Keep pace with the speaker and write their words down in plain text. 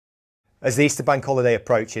As the Easter bank holiday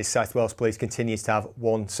approaches, South Wales Police continues to have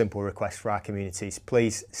one simple request for our communities.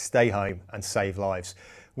 Please stay home and save lives.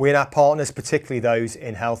 We and our partners, particularly those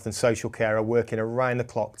in health and social care, are working around the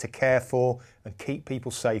clock to care for and keep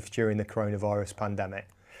people safe during the coronavirus pandemic.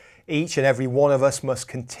 Each and every one of us must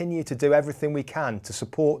continue to do everything we can to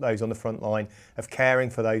support those on the front line of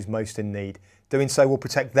caring for those most in need. Doing so will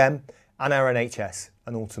protect them and our NHS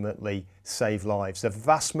and ultimately save lives. The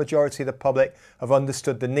vast majority of the public have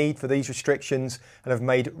understood the need for these restrictions and have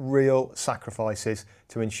made real sacrifices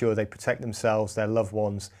to ensure they protect themselves, their loved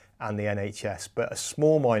ones and the NHS. But a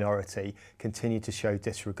small minority continue to show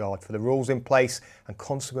disregard for the rules in place and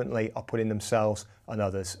consequently are putting themselves and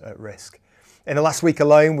others at risk. In the last week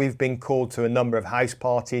alone, we've been called to a number of house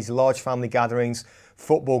parties, large family gatherings,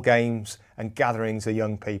 football games and gatherings of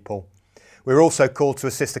young people. We were also called to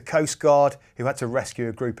assist the Coast Guard, who had to rescue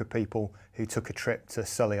a group of people who took a trip to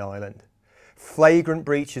Sully Island. Flagrant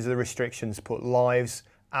breaches of the restrictions put lives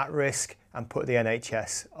at risk and put the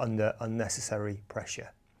NHS under unnecessary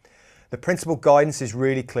pressure. The principal guidance is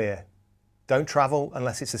really clear. Don't travel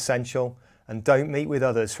unless it's essential and don't meet with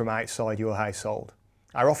others from outside your household.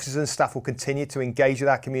 Our officers and staff will continue to engage with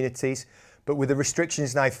our communities, but with the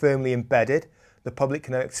restrictions now firmly embedded, the public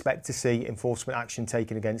can expect to see enforcement action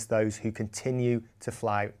taken against those who continue to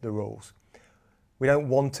flout the rules. We don't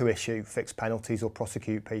want to issue fixed penalties or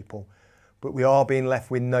prosecute people, but we are being left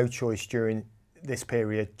with no choice during this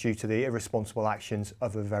period due to the irresponsible actions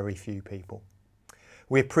of a very few people.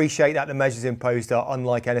 We appreciate that the measures imposed are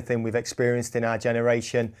unlike anything we've experienced in our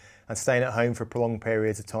generation, and staying at home for prolonged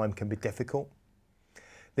periods of time can be difficult.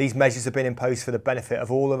 These measures have been imposed for the benefit of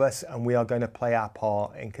all of us, and we are going to play our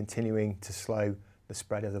part in continuing to slow the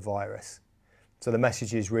spread of the virus. So the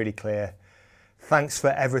message is really clear. Thanks for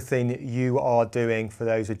everything you are doing, for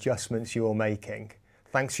those adjustments you're making.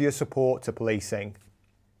 Thanks for your support to policing.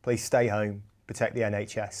 Please stay home, protect the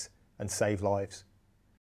NHS and save lives.